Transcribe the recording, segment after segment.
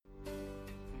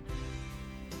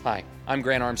Hi, I'm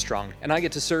Grant Armstrong, and I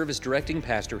get to serve as directing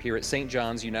pastor here at St.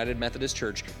 John's United Methodist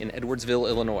Church in Edwardsville,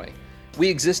 Illinois. We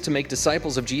exist to make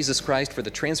disciples of Jesus Christ for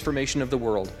the transformation of the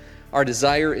world. Our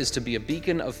desire is to be a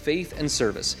beacon of faith and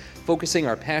service, focusing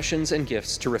our passions and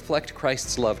gifts to reflect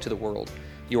Christ's love to the world.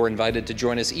 You are invited to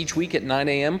join us each week at 9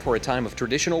 a.m. for a time of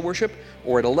traditional worship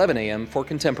or at 11 a.m. for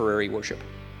contemporary worship.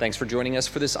 Thanks for joining us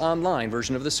for this online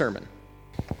version of the sermon.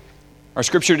 Our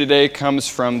scripture today comes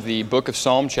from the book of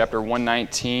Psalm, chapter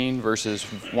 119, verses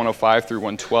 105 through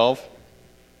 112.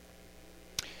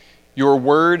 Your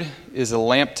word is a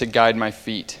lamp to guide my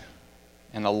feet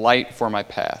and a light for my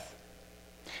path.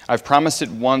 I've promised it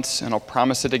once and I'll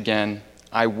promise it again.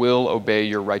 I will obey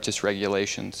your righteous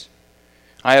regulations.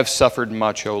 I have suffered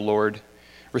much, O Lord.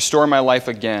 Restore my life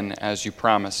again as you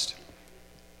promised.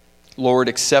 Lord,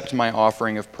 accept my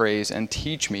offering of praise and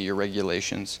teach me your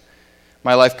regulations.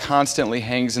 My life constantly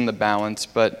hangs in the balance,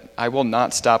 but I will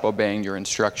not stop obeying your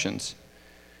instructions.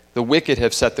 The wicked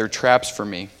have set their traps for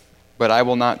me, but I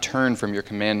will not turn from your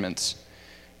commandments.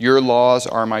 Your laws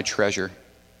are my treasure.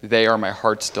 They are my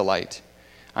heart's delight.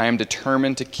 I am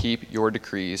determined to keep your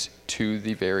decrees to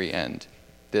the very end.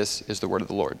 This is the word of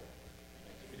the Lord.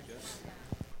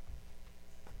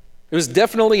 It was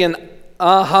definitely an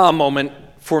aha moment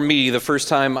for me the first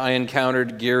time I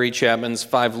encountered Gary Chapman's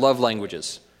 5 love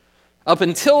languages. Up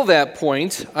until that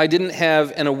point, I didn't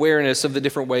have an awareness of the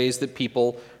different ways that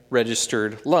people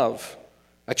registered love.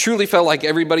 I truly felt like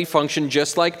everybody functioned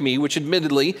just like me, which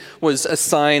admittedly was a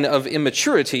sign of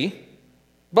immaturity,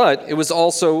 but it was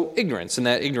also ignorance, and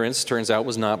that ignorance, turns out,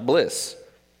 was not bliss.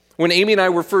 When Amy and I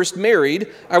were first married,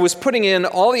 I was putting in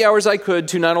all the hours I could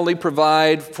to not only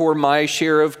provide for my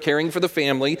share of caring for the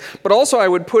family, but also I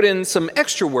would put in some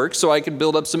extra work so I could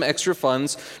build up some extra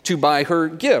funds to buy her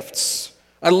gifts.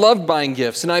 I loved buying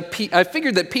gifts, and I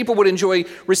figured that people would enjoy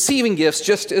receiving gifts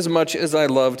just as much as I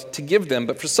loved to give them.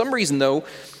 But for some reason, though,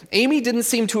 Amy didn't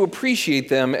seem to appreciate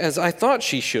them as I thought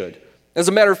she should. As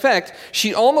a matter of fact,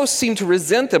 she almost seemed to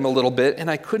resent them a little bit,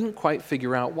 and I couldn't quite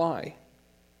figure out why.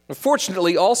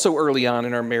 Fortunately, also early on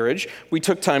in our marriage, we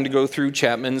took time to go through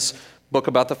Chapman's book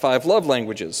about the 5 love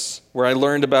languages, where I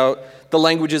learned about the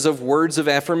languages of words of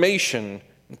affirmation,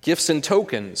 gifts and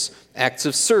tokens, acts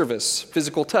of service,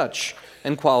 physical touch,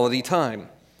 and quality time.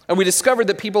 And we discovered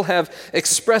that people have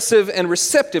expressive and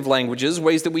receptive languages,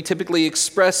 ways that we typically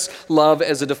express love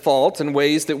as a default, and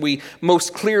ways that we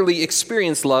most clearly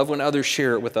experience love when others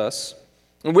share it with us.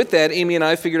 And with that, Amy and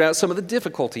I figured out some of the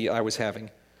difficulty I was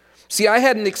having. See, I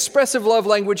had an expressive love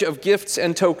language of gifts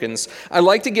and tokens. I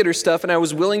liked to get her stuff, and I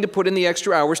was willing to put in the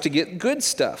extra hours to get good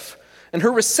stuff. And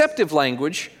her receptive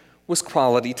language was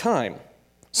quality time.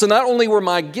 So not only were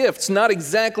my gifts not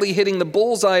exactly hitting the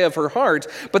bullseye of her heart,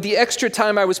 but the extra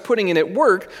time I was putting in at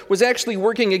work was actually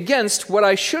working against what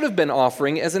I should have been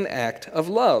offering as an act of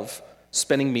love,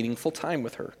 spending meaningful time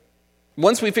with her.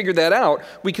 Once we figured that out,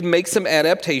 we could make some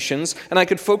adaptations, and I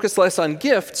could focus less on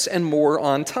gifts and more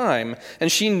on time.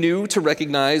 And she knew to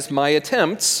recognize my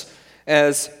attempts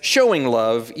as showing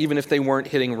love, even if they weren't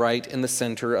hitting right in the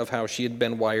center of how she had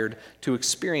been wired to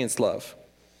experience love.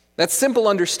 That simple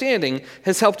understanding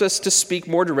has helped us to speak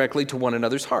more directly to one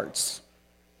another's hearts.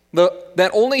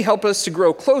 That only helped us to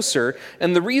grow closer,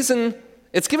 and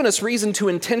it's given us reason to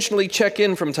intentionally check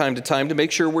in from time to time to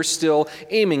make sure we're still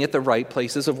aiming at the right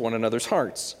places of one another's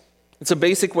hearts. It's a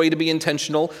basic way to be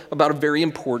intentional about a very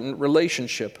important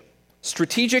relationship.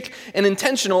 Strategic and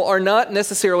intentional are not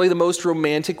necessarily the most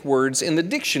romantic words in the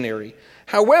dictionary.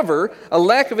 However, a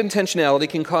lack of intentionality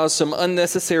can cause some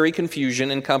unnecessary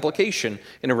confusion and complication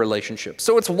in a relationship.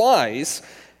 So it's wise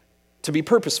to be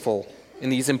purposeful in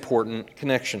these important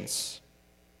connections.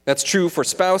 That's true for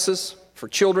spouses, for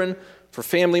children, for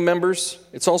family members.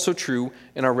 It's also true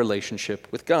in our relationship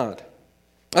with God.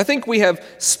 I think we have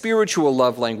spiritual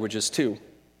love languages too.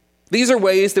 These are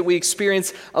ways that we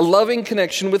experience a loving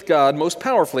connection with God most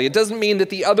powerfully. It doesn't mean that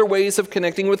the other ways of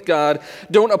connecting with God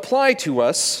don't apply to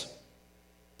us.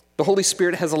 The Holy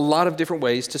Spirit has a lot of different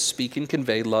ways to speak and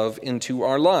convey love into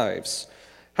our lives.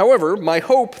 However, my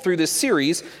hope through this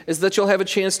series is that you'll have a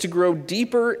chance to grow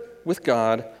deeper with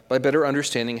God by better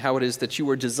understanding how it is that you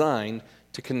are designed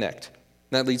to connect.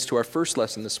 And that leads to our first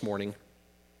lesson this morning.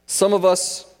 Some of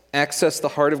us access the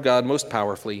heart of God most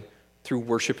powerfully through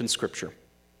worship and Scripture.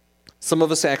 Some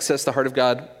of us access the heart of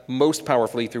God most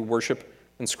powerfully through worship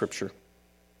and Scripture.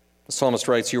 The psalmist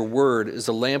writes, "Your word is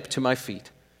a lamp to my feet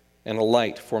and a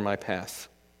light for my path."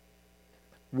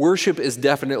 Worship is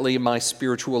definitely my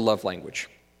spiritual love language.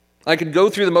 I could go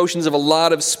through the motions of a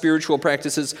lot of spiritual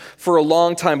practices for a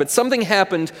long time, but something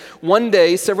happened one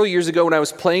day several years ago when I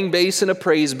was playing bass in a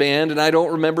praise band, and I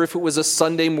don't remember if it was a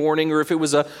Sunday morning or if it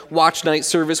was a watch night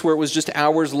service where it was just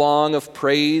hours long of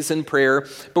praise and prayer,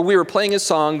 but we were playing a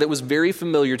song that was very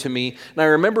familiar to me, and I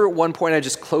remember at one point I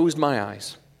just closed my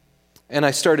eyes, and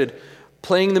I started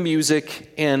playing the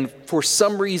music, and for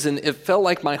some reason it felt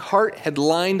like my heart had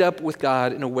lined up with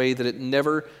God in a way that it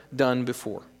never done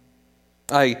before.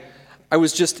 I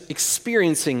was just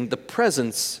experiencing the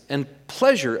presence and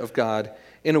pleasure of God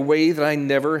in a way that I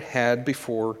never had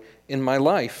before in my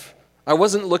life. I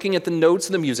wasn't looking at the notes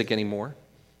of the music anymore.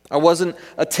 I wasn't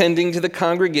attending to the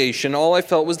congregation. All I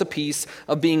felt was the peace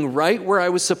of being right where I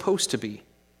was supposed to be,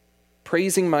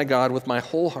 praising my God with my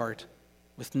whole heart,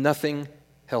 with nothing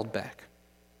held back.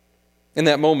 In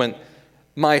that moment,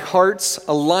 my heart's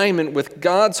alignment with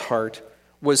God's heart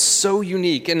was so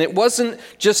unique, and it wasn't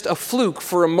just a fluke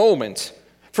for a moment.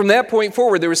 From that point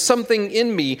forward, there was something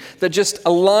in me that just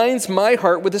aligns my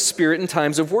heart with the Spirit in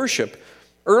times of worship.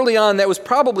 Early on, that was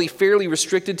probably fairly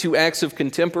restricted to acts of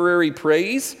contemporary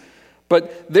praise,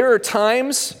 but there are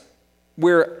times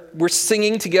where we're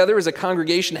singing together as a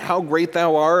congregation, "How Great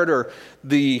Thou Art," or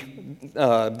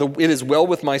 "It Is Well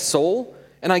With My Soul,"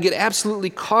 and I get absolutely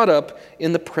caught up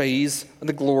in the praise and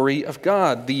the glory of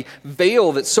God. The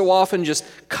veil that so often just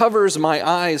covers my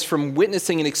eyes from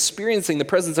witnessing and experiencing the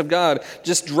presence of God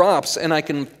just drops, and I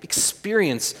can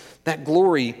experience that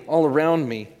glory all around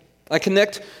me. I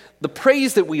connect the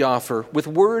praise that we offer with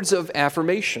words of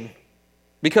affirmation.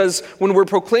 Because when we're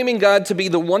proclaiming God to be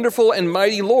the wonderful and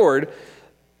mighty Lord,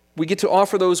 we get to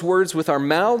offer those words with our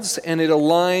mouths, and it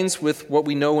aligns with what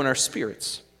we know in our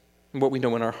spirits and what we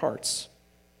know in our hearts.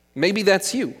 Maybe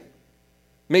that's you.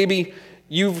 Maybe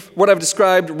what I've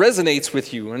described resonates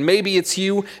with you, and maybe it's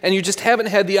you and you just haven't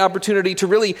had the opportunity to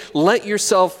really let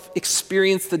yourself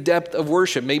experience the depth of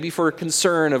worship, maybe for a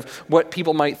concern of what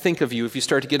people might think of you if you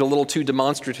start to get a little too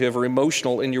demonstrative or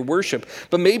emotional in your worship.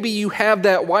 But maybe you have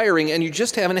that wiring and you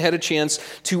just haven't had a chance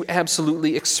to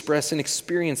absolutely express and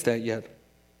experience that yet.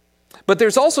 But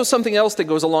there's also something else that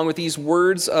goes along with these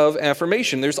words of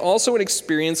affirmation. There's also an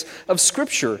experience of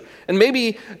Scripture. And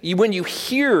maybe when you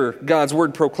hear God's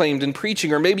word proclaimed in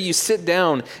preaching, or maybe you sit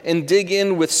down and dig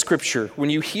in with Scripture, when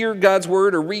you hear God's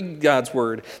word or read God's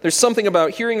word, there's something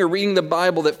about hearing or reading the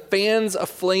Bible that fans a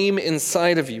flame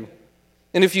inside of you.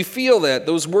 And if you feel that,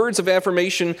 those words of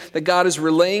affirmation that God is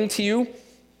relaying to you,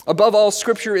 above all,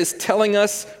 Scripture is telling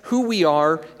us who we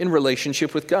are in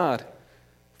relationship with God.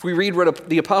 If we read what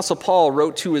the Apostle Paul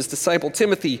wrote to his disciple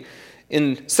Timothy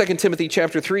in 2 Timothy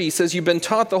chapter 3, he says, "You've been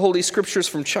taught the Holy Scriptures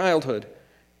from childhood,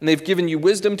 and they've given you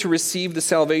wisdom to receive the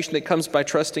salvation that comes by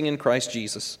trusting in Christ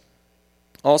Jesus.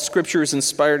 All Scripture is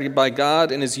inspired by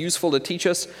God and is useful to teach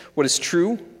us what is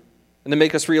true and to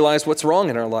make us realize what's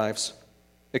wrong in our lives.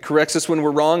 It corrects us when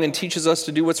we're wrong and teaches us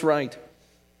to do what's right.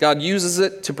 God uses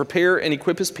it to prepare and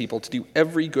equip His people to do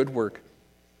every good work."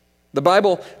 The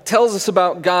Bible tells us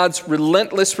about God's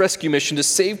relentless rescue mission to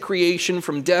save creation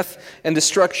from death and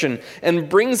destruction and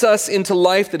brings us into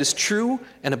life that is true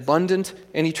and abundant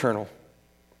and eternal.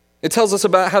 It tells us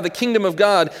about how the kingdom of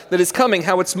God that is coming,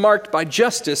 how it's marked by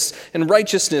justice and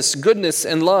righteousness, goodness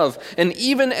and love. And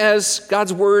even as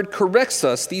God's word corrects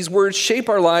us, these words shape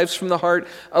our lives from the heart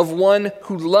of one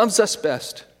who loves us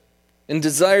best and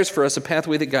desires for us a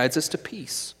pathway that guides us to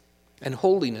peace and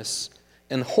holiness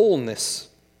and wholeness.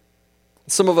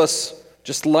 Some of us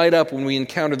just light up when we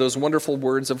encounter those wonderful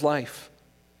words of life.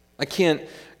 I can't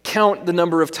count the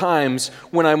number of times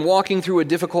when I'm walking through a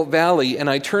difficult valley and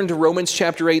I turn to Romans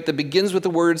chapter 8 that begins with the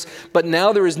words, "But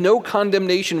now there is no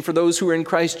condemnation for those who are in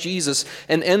Christ Jesus,"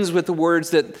 and ends with the words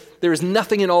that there is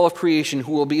nothing in all of creation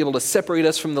who will be able to separate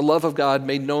us from the love of God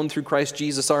made known through Christ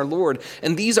Jesus our Lord.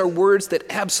 And these are words that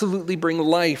absolutely bring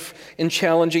life in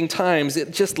challenging times.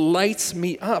 It just lights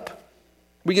me up.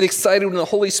 We get excited when the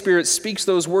Holy Spirit speaks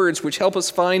those words which help us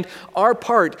find our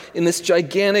part in this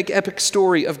gigantic epic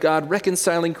story of God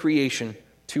reconciling creation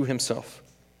to Himself.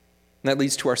 And that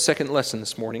leads to our second lesson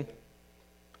this morning.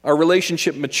 Our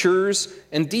relationship matures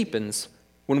and deepens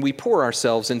when we pour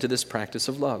ourselves into this practice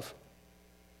of love.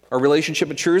 Our relationship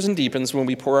matures and deepens when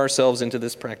we pour ourselves into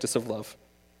this practice of love.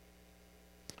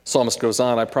 Psalmist goes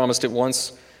on, "I promised it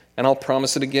once, and I'll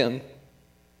promise it again.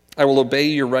 I will obey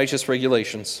your righteous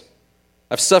regulations.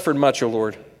 I've suffered much, O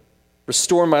Lord.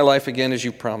 Restore my life again as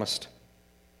you promised.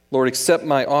 Lord, accept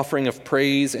my offering of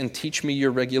praise and teach me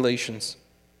your regulations.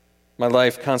 My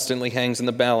life constantly hangs in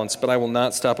the balance, but I will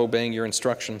not stop obeying your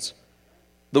instructions.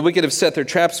 The wicked have set their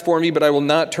traps for me, but I will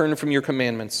not turn from your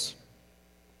commandments."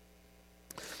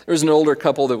 There was an older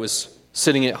couple that was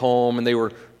sitting at home, and they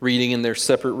were reading in their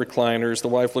separate recliners. The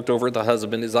wife looked over at the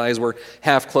husband. His eyes were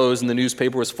half closed and the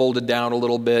newspaper was folded down a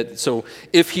little bit. So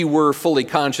if he were fully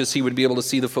conscious, he would be able to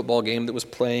see the football game that was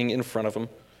playing in front of him.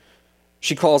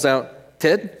 She calls out,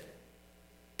 "Ted?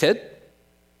 Ted?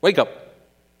 Wake up.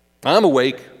 I'm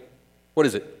awake. What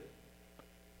is it?"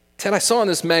 "Ted, I saw in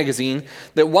this magazine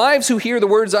that wives who hear the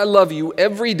words 'I love you'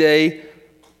 every day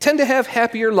tend to have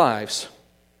happier lives.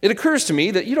 It occurs to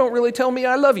me that you don't really tell me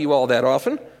 'I love you' all that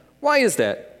often. Why is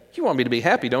that? You want me to be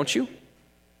happy, don't you?"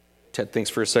 Ted thinks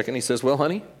for a second. He says, "Well,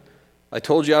 honey, I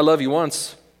told you I love you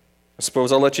once. I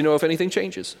suppose I'll let you know if anything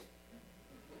changes."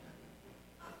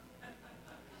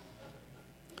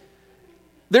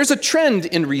 There's a trend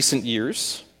in recent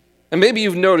years, and maybe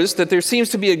you've noticed that there seems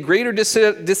to be a greater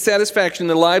dissatisfaction in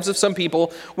the lives of some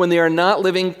people when they are not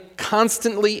living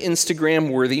constantly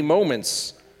Instagram-worthy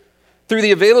moments. Through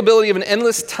the availability of an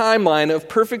endless timeline of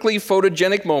perfectly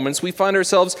photogenic moments, we find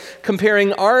ourselves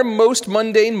comparing our most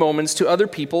mundane moments to other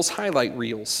people's highlight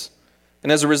reels.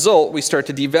 And as a result, we start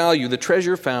to devalue the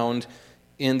treasure found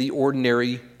in the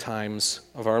ordinary times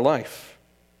of our life.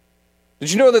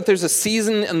 Did you know that there's a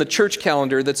season in the church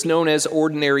calendar that's known as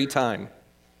ordinary time?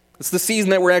 It's the season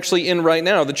that we're actually in right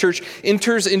now. The church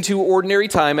enters into ordinary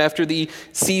time after the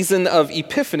season of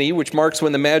Epiphany, which marks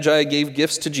when the Magi gave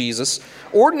gifts to Jesus.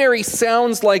 Ordinary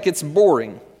sounds like it's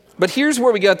boring, but here's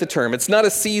where we got the term. It's not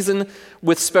a season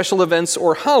with special events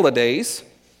or holidays.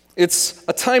 It's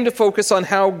a time to focus on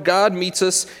how God meets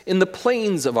us in the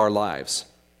plains of our lives,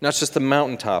 not just the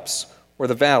mountaintops or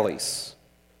the valleys.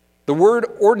 The word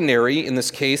ordinary in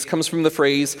this case comes from the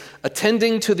phrase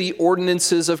attending to the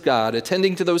ordinances of God,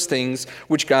 attending to those things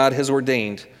which God has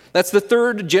ordained. That's the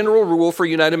third general rule for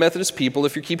United Methodist people,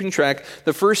 if you're keeping track.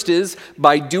 The first is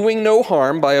by doing no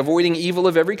harm, by avoiding evil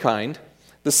of every kind.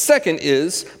 The second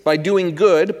is by doing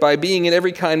good, by being in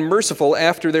every kind merciful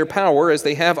after their power as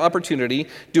they have opportunity,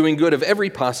 doing good of every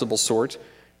possible sort.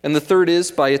 And the third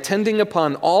is by attending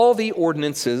upon all the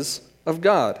ordinances of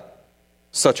God.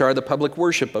 Such are the public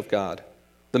worship of God,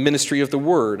 the ministry of the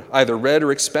word, either read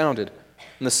or expounded,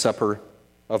 and the supper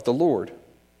of the Lord.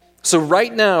 So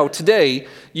right now, today,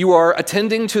 you are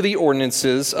attending to the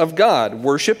ordinances of God.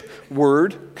 Worship,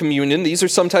 word, communion, these are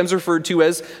sometimes referred to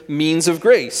as means of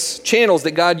grace, channels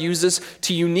that God uses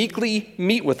to uniquely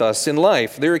meet with us in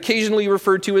life. They're occasionally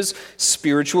referred to as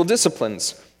spiritual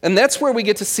disciplines. And that's where we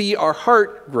get to see our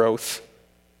heart growth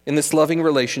in this loving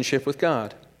relationship with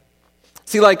God.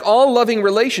 See, like all loving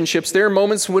relationships, there are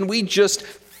moments when we just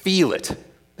feel it.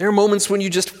 There are moments when you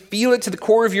just feel it to the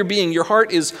core of your being. Your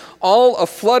heart is all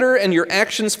aflutter and your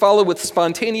actions follow with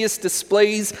spontaneous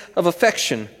displays of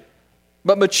affection.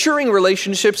 But maturing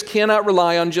relationships cannot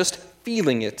rely on just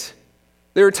feeling it.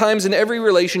 There are times in every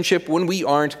relationship when we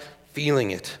aren't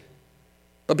feeling it.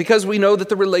 But because we know that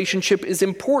the relationship is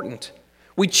important,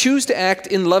 we choose to act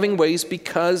in loving ways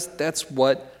because that's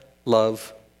what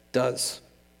love does.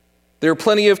 There are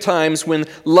plenty of times when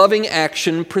loving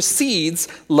action precedes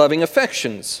loving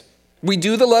affections. We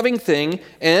do the loving thing,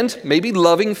 and maybe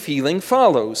loving feeling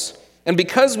follows. And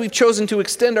because we've chosen to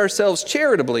extend ourselves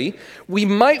charitably, we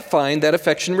might find that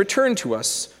affection return to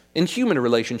us, in human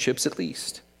relationships at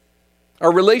least.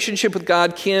 Our relationship with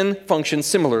God can function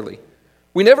similarly.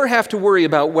 We never have to worry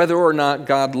about whether or not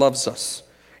God loves us.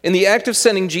 In the act of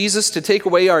sending Jesus to take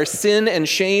away our sin and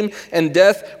shame and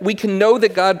death, we can know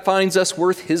that God finds us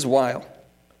worth his while.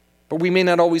 But we may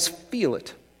not always feel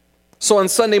it. So on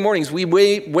Sunday mornings, we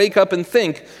wake up and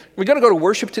think, we're going to go to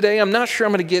worship today? I'm not sure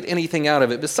I'm going to get anything out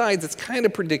of it. Besides, it's kind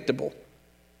of predictable.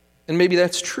 And maybe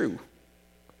that's true.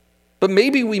 But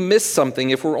maybe we miss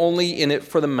something if we're only in it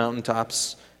for the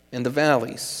mountaintops and the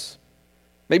valleys.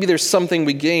 Maybe there's something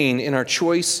we gain in our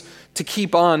choice to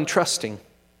keep on trusting,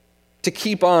 to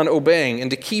keep on obeying, and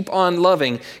to keep on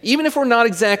loving, even if we're not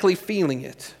exactly feeling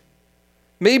it.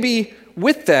 Maybe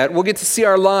with that, we'll get to see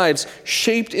our lives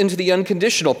shaped into the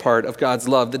unconditional part of God's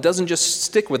love that doesn't just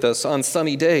stick with us on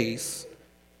sunny days,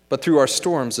 but through our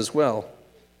storms as well.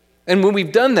 And when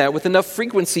we've done that with enough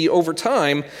frequency over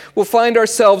time, we'll find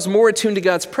ourselves more attuned to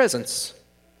God's presence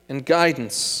and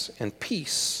guidance and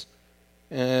peace,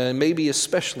 and maybe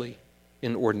especially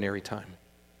in ordinary time.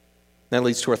 That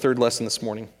leads to our third lesson this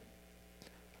morning.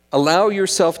 Allow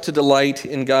yourself to delight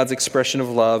in God's expression of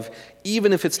love,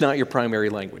 even if it's not your primary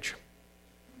language.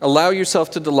 Allow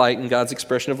yourself to delight in God's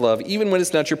expression of love, even when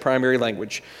it's not your primary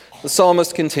language. The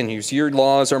psalmist continues, "Your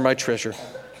laws are my treasure.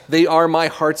 They are my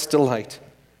heart's delight,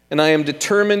 and I am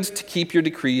determined to keep your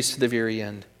decrees to the very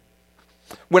end."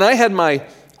 When I had my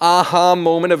aha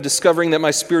moment of discovering that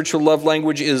my spiritual love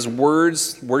language is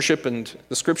words, worship, and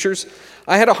the scriptures,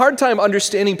 I had a hard time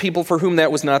understanding people for whom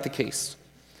that was not the case.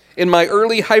 In my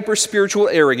early hyper-spiritual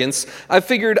arrogance, I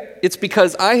figured it's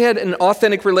because I had an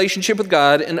authentic relationship with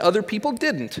God and other people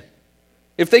didn't.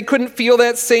 If they couldn't feel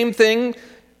that same thing,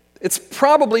 it's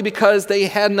probably because they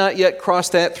had not yet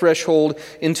crossed that threshold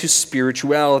into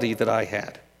spirituality that I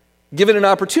had. Given an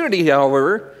opportunity,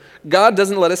 however, God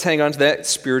doesn't let us hang on to that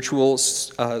spiritual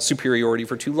superiority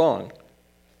for too long.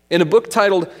 In a book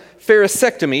titled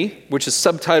Pharisectomy, which is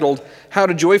subtitled How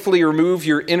to Joyfully Remove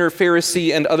Your Inner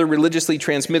Pharisee and Other Religiously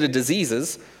Transmitted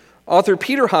Diseases, author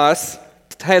Peter Haas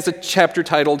has a chapter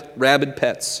titled Rabid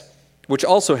Pets, which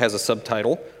also has a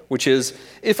subtitle, which is,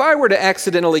 If I Were to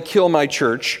Accidentally Kill My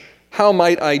Church, How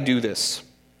Might I Do This?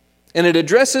 And it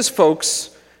addresses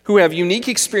folks who have unique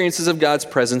experiences of God's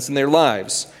presence in their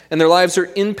lives, and their lives are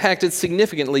impacted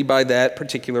significantly by that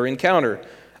particular encounter.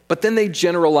 But then they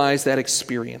generalize that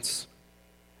experience.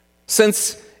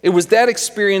 Since it was that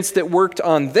experience that worked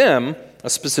on them, a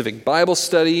specific Bible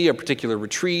study, a particular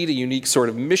retreat, a unique sort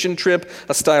of mission trip,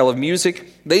 a style of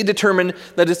music, they determine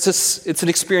that it's an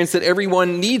experience that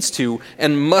everyone needs to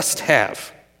and must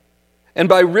have. And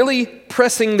by really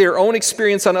pressing their own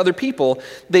experience on other people,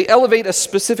 they elevate a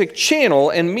specific channel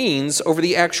and means over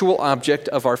the actual object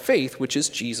of our faith, which is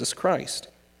Jesus Christ.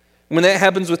 When that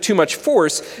happens with too much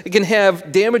force, it can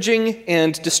have damaging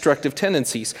and destructive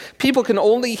tendencies. People can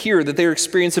only hear that their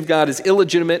experience of God is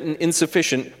illegitimate and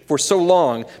insufficient for so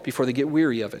long before they get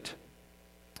weary of it.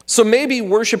 So maybe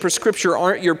worship or scripture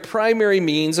aren't your primary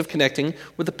means of connecting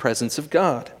with the presence of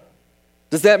God.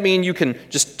 Does that mean you can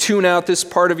just tune out this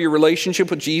part of your relationship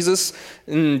with Jesus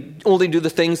and only do the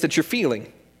things that you're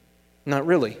feeling? Not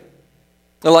really.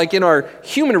 Like in our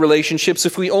human relationships,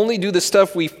 if we only do the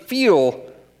stuff we feel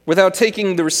without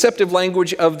taking the receptive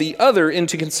language of the other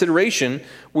into consideration,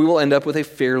 we will end up with a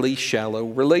fairly shallow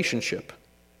relationship.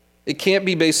 It can't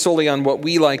be based solely on what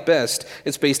we like best.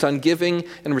 It's based on giving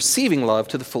and receiving love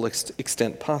to the fullest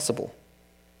extent possible.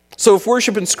 So if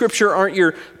worship and scripture aren't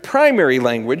your primary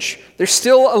language, they're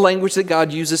still a language that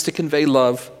God uses to convey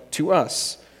love to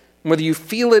us. And whether you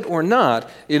feel it or not,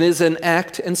 it is an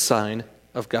act and sign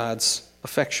of God's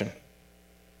affection.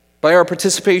 By our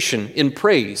participation in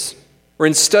praise or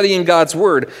in studying God's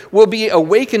word, we'll be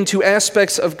awakened to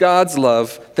aspects of God's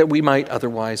love that we might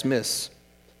otherwise miss.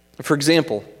 For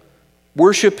example,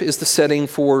 worship is the setting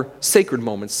for sacred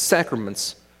moments,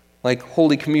 sacraments, like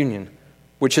Holy Communion,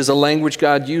 which is a language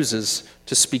God uses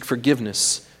to speak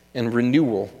forgiveness and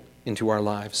renewal into our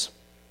lives.